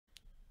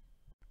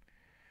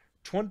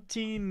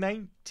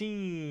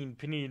2019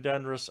 Panini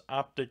Donruss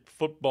Optic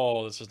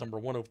Football. This is number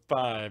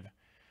 105.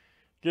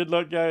 Good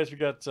luck, guys. We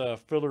got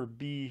filler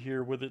B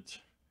here with it,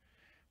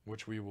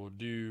 which we will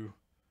do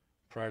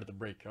prior to the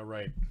break. All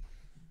right.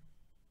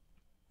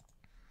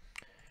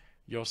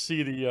 You'll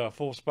see the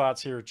full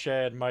spots here: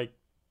 Chad, Mike,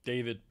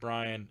 David,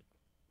 Brian,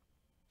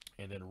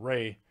 and then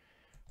Ray.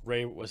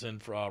 Ray was in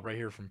for, right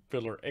here from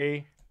filler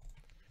A.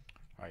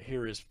 All right,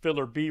 here is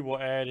filler B. We'll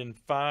add in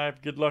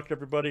 5. Good luck,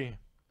 everybody.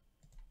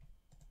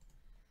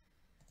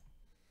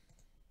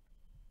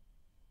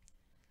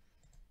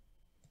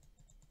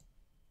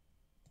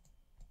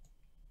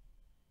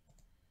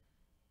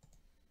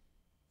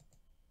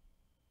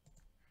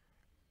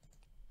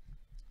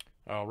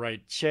 All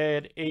right,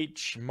 Chad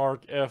H,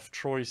 Mark F,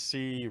 Troy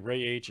C,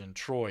 Ray H, and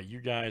Troy. You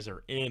guys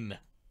are in. All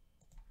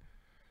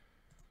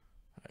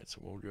right, so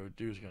what we'll go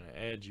do is going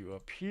to add you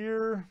up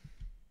here.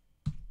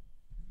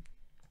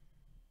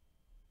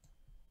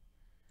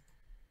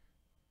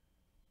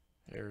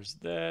 There's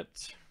that.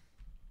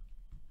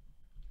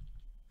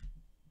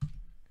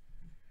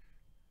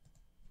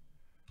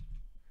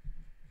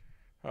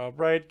 All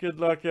right, good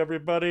luck,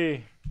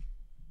 everybody.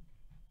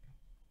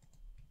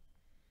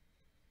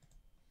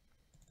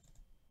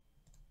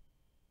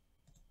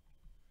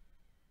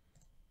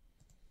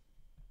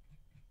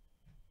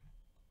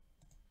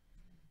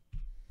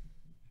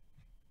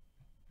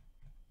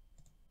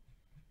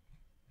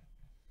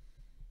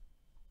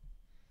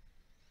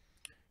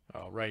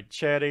 All right,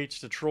 Chad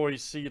H to Troy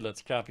C.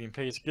 Let's copy and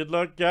paste. Good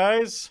luck,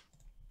 guys.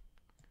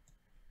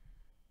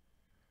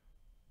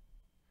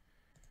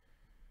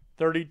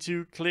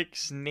 32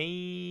 clicks,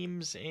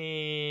 names,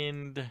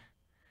 and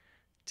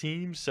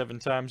teams, 7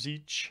 times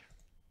each.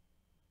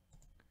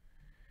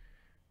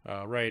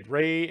 All right,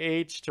 Ray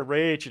H to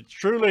Ray H. It's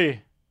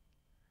truly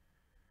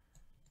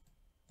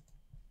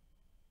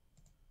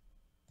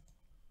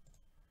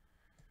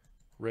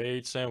Ray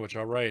H sandwich.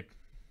 All right.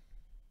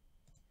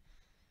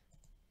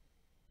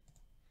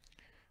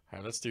 All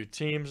right, let's do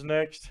teams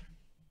next.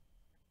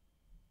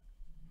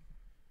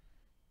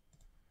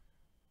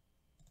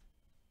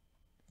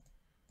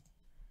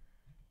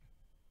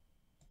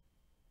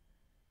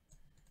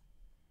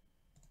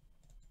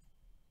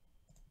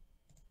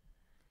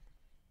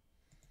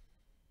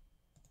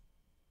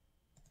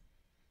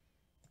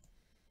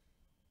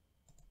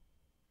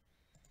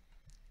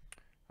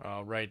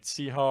 All right,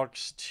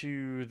 Seahawks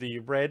to the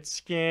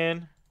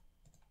Redskin.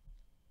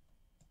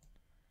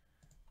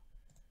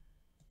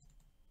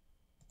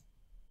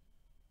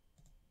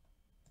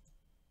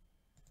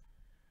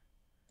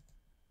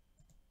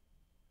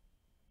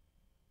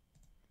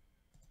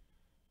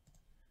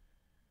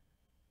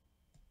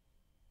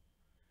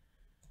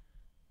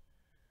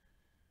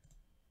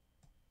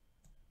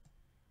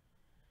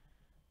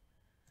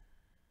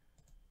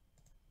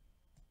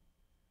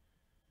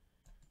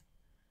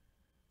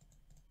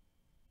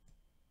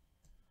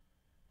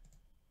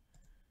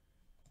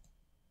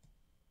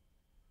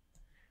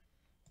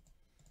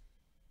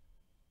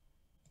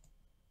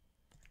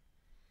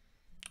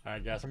 All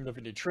right, guys, I'm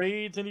looking at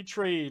trades. Any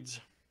trades?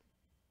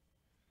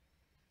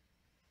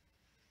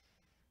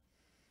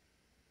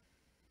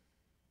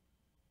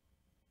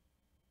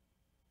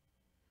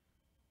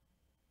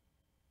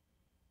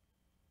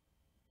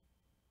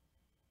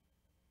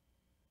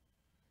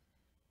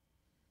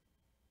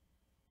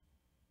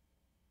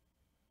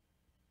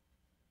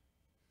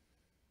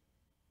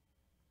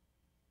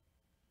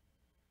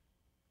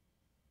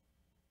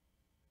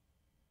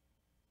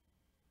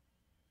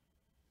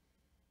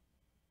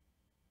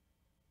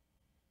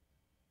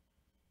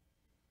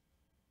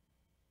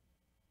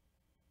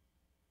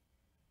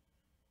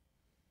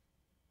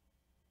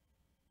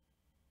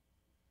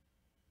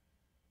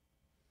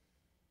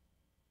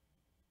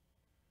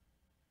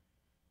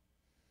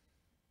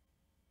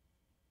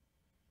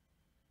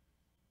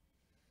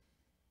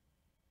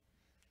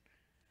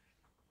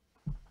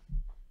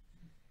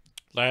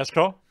 Last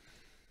call.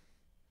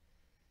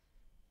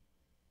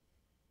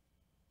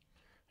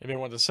 Anyone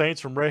want the Saints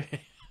from Ray?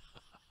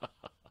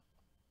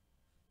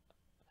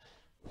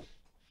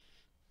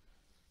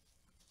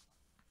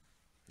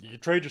 You can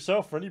trade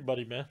yourself for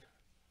anybody, man.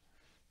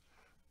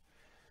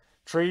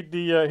 Trade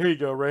the here you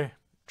go, Ray.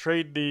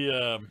 Trade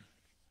the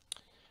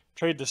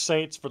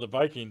Saints for the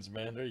Vikings,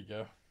 man. There you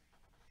go.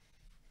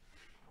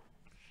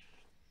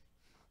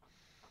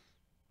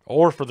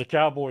 Or for the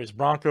Cowboys,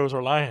 Broncos,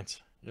 or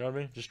Lions. You know what I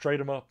mean? Just trade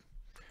them up.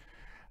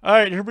 All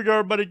right, here we go,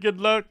 everybody. Good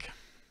luck.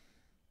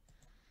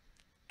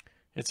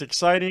 It's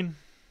exciting.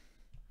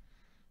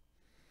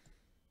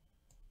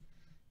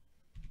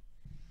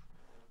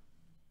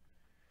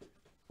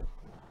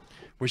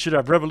 We should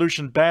have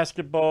Revolution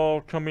Basketball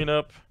coming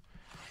up.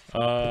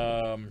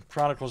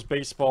 Chronicles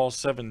Baseball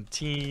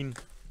 17.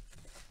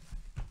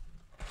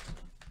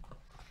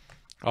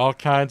 All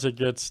kinds of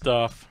good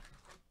stuff.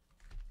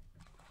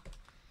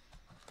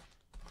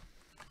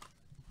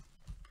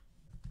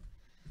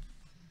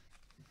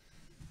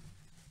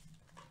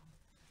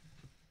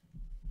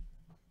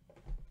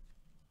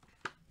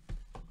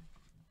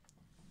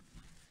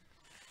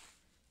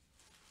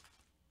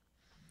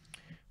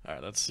 All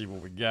right, let's see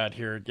what we got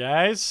here,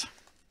 guys.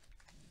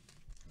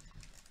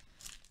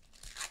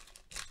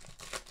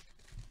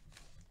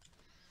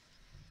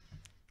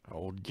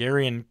 Old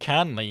Gary and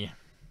Conley.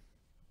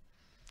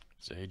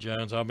 Zay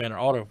Jones, all banner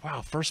auto.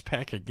 Wow, first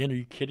pack again. Are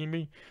you kidding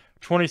me?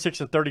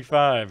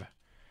 26/35.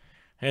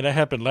 Hey, that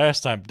happened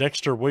last time.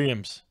 Dexter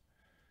Williams.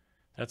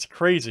 That's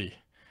crazy.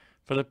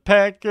 For the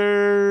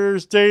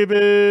Packers,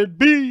 David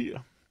B.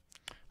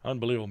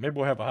 Unbelievable. Maybe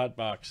we'll have a hot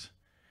box.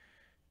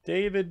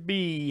 David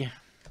B.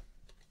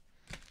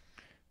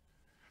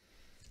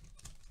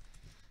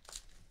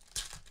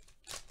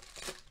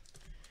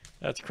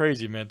 That's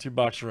crazy, man.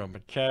 2-box room.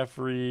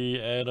 McCaffrey,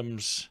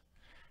 Adams,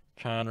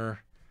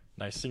 Connor.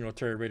 Nice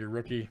Singletary rated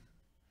rookie.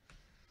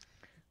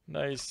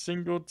 Nice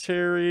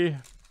Singletary.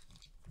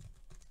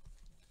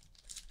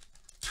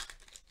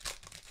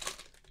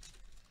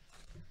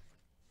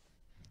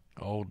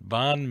 Old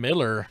Von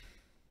Miller.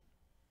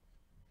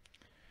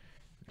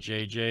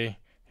 JJ.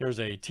 Here's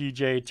a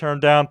TJ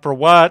turned down for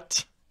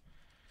what?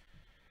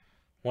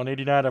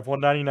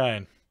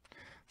 189/199.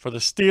 For the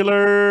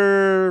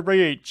Steelers, Ray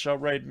H. All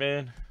right,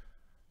 man.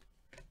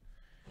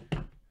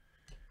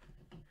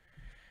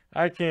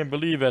 I can't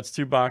believe that's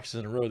 2 boxes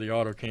in a row. The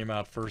auto came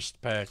out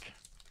first pack.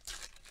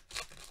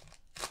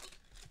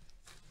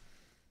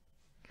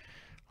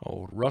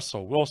 Old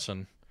Russell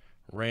Wilson.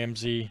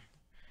 Ramsey.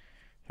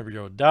 Here we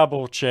go.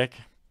 Double check.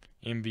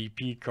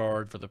 MVP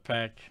card for the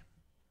pack.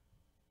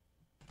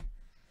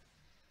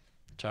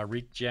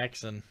 Tyreek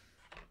Jackson.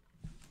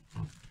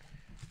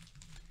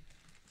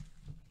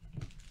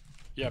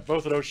 Yeah,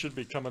 both of those should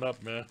be coming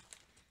up, man.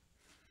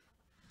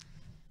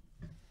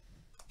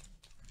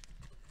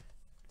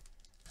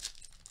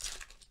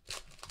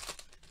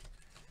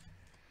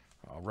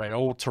 All right,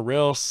 old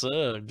Terrell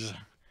Suggs.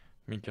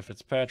 Minka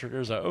Fitzpatrick.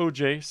 There's a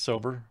OJ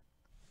Silver.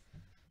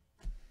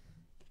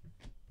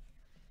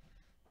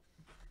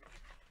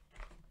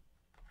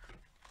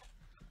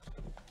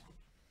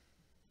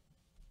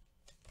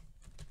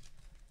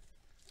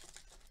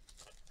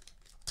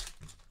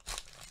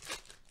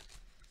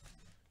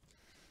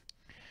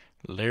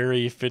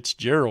 Larry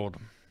Fitzgerald.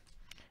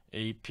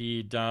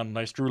 AP Don.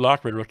 Nice Drew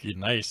Lock red rookie.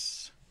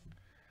 Nice.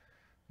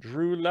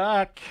 Drew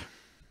Lock.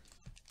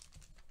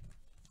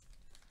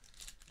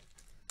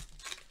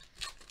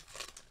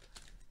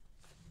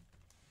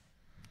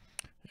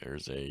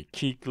 There's a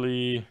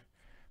Kuechly.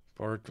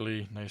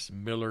 Barkley. Nice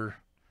Miller.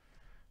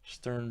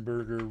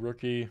 Sternberger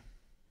rookie.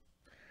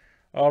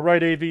 All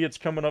right, AV, it's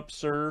coming up,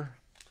 sir.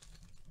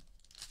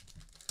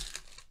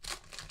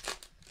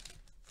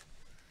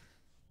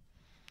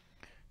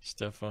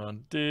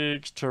 Stephon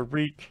Diggs,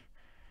 Tariq.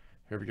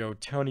 Here we go.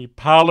 Tony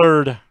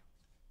Pollard.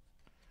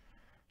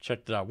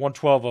 Check that out.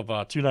 112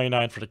 of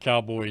 299 for the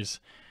Cowboys.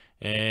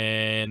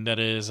 And that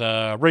is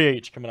Ray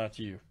H coming out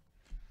to you.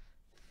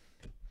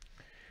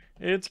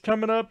 It's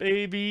coming up,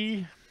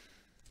 AV.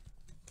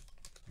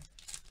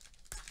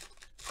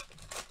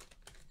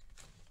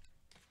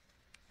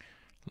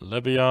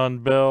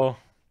 Le'Veon Bell.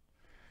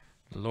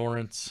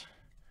 Lawrence.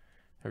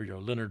 Here we go.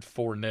 Leonard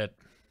Fournette.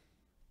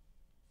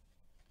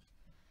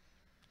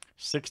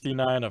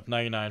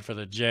 69/99 for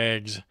the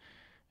Jags.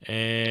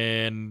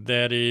 And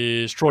that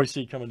is Troy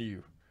C coming to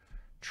you.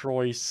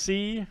 Troy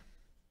C.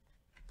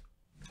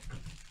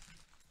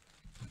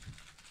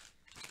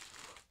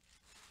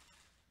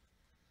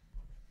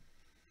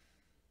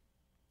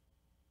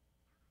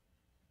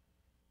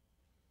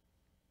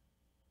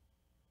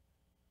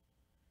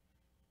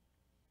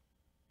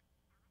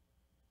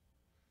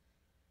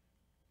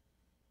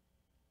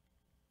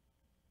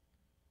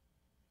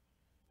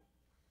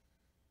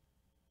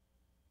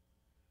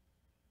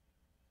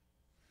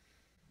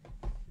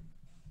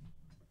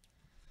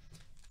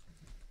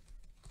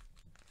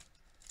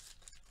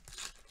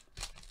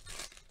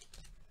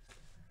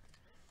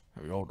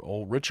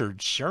 Old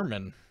Richard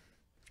Sherman.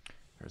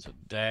 There's a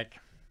Dak.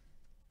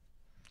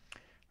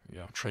 There we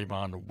go.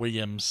 Trayvon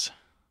Williams.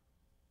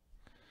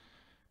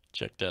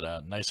 Check that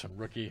out. Nice one,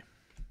 rookie.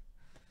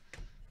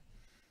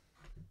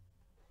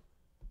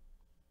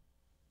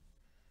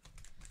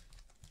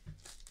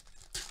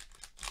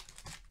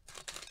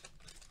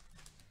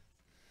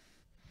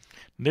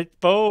 Nick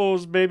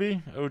Foles,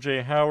 baby.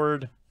 OJ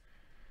Howard.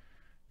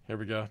 Here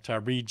we go.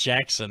 Tyree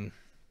Jackson.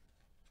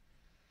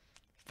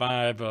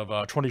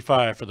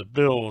 5/25 for the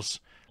Bills.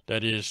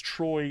 That is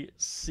Troy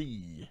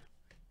C.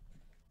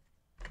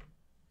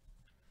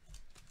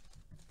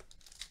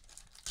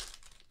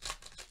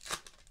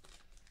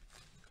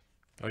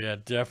 Oh, yeah,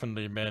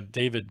 definitely, man.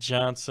 David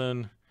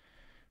Johnson.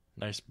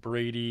 Nice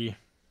Brady.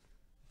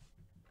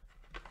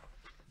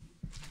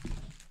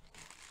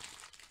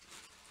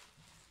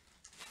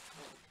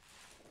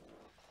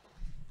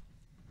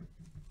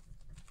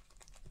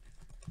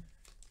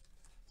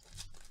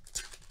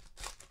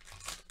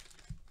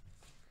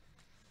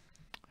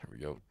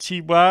 Go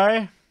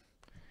T.Y.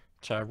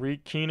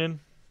 Tyreek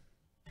Keenan.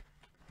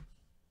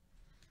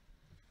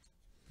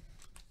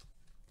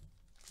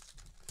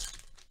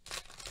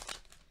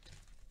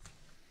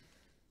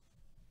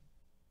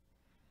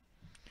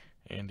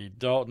 Andy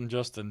Dalton,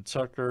 Justin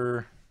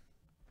Tucker.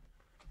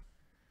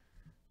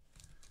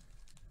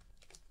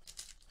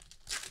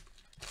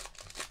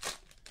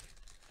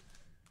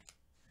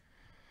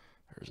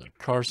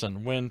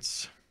 Carson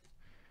Wentz.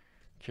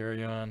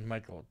 Carry on.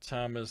 Michael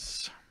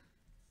Thomas.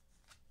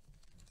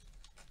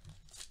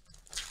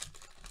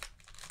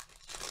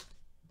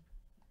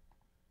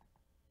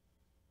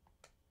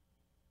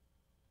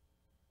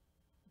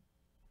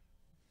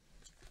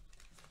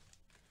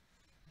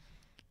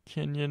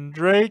 Kenyon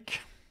Drake.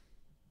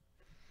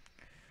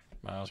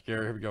 Miles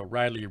Garrett. Here we go.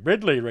 Riley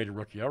Ridley, rated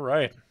rookie. All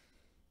right.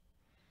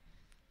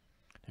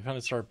 They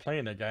finally started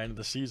playing that guy into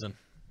the season.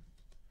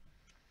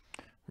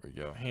 Here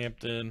we go.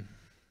 Hampton.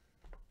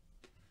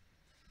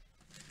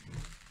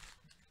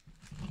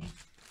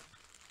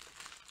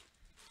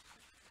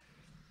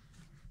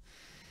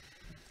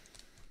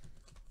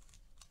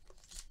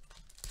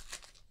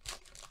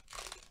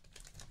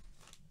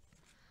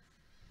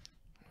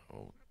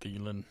 Oh,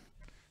 Thielen.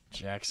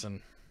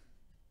 Jackson.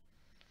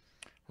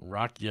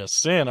 Rock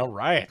Ya-Sin. All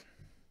right.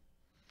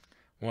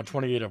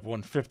 128 of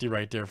 150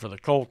 right there for the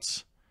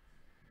Colts.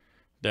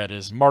 That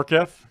is Mark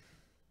F.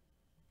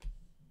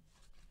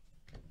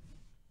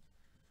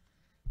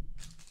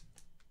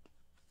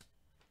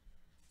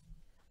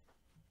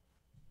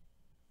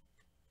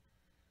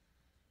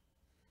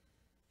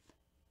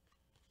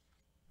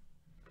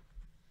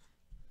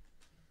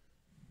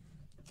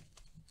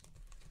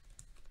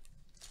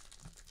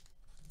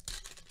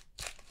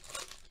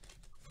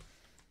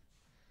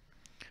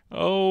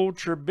 Oh,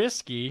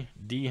 Trubisky.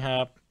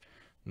 D-Hop.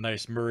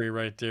 Nice Murray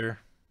right there.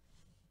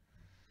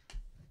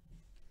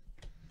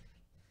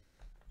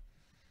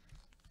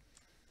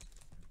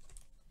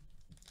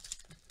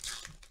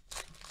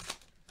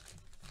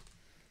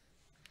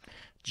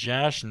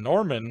 Josh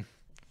Norman.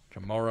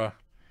 Kamara.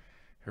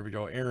 Here we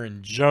go.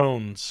 Aaron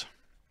Jones.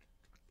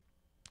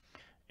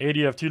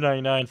 80 of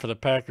 299 for the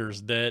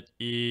Packers. That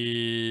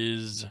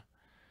is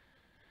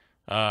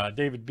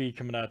David B.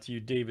 coming out to you.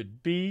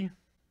 David B.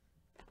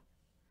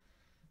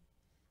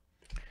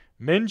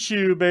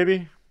 Minshew,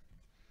 baby.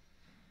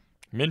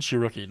 Minshew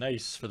rookie.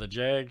 Nice for the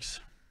Jags.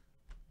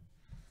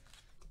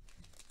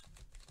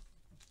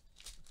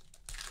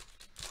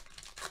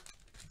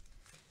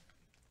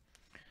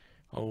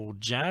 Oh,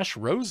 Josh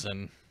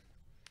Rosen.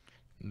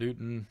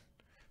 Newton.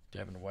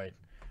 Devin White.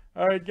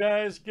 All right,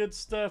 guys. Good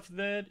stuff.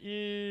 That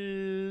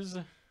is...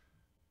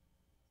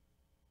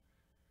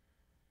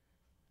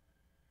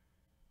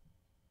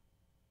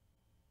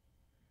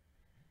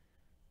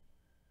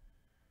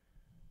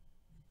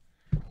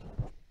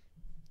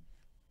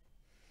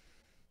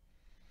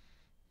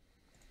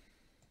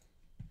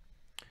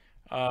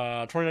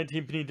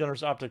 '19 Panini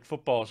Donruss Optic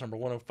Football is number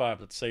 105.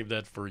 Let's save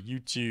that for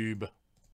YouTube.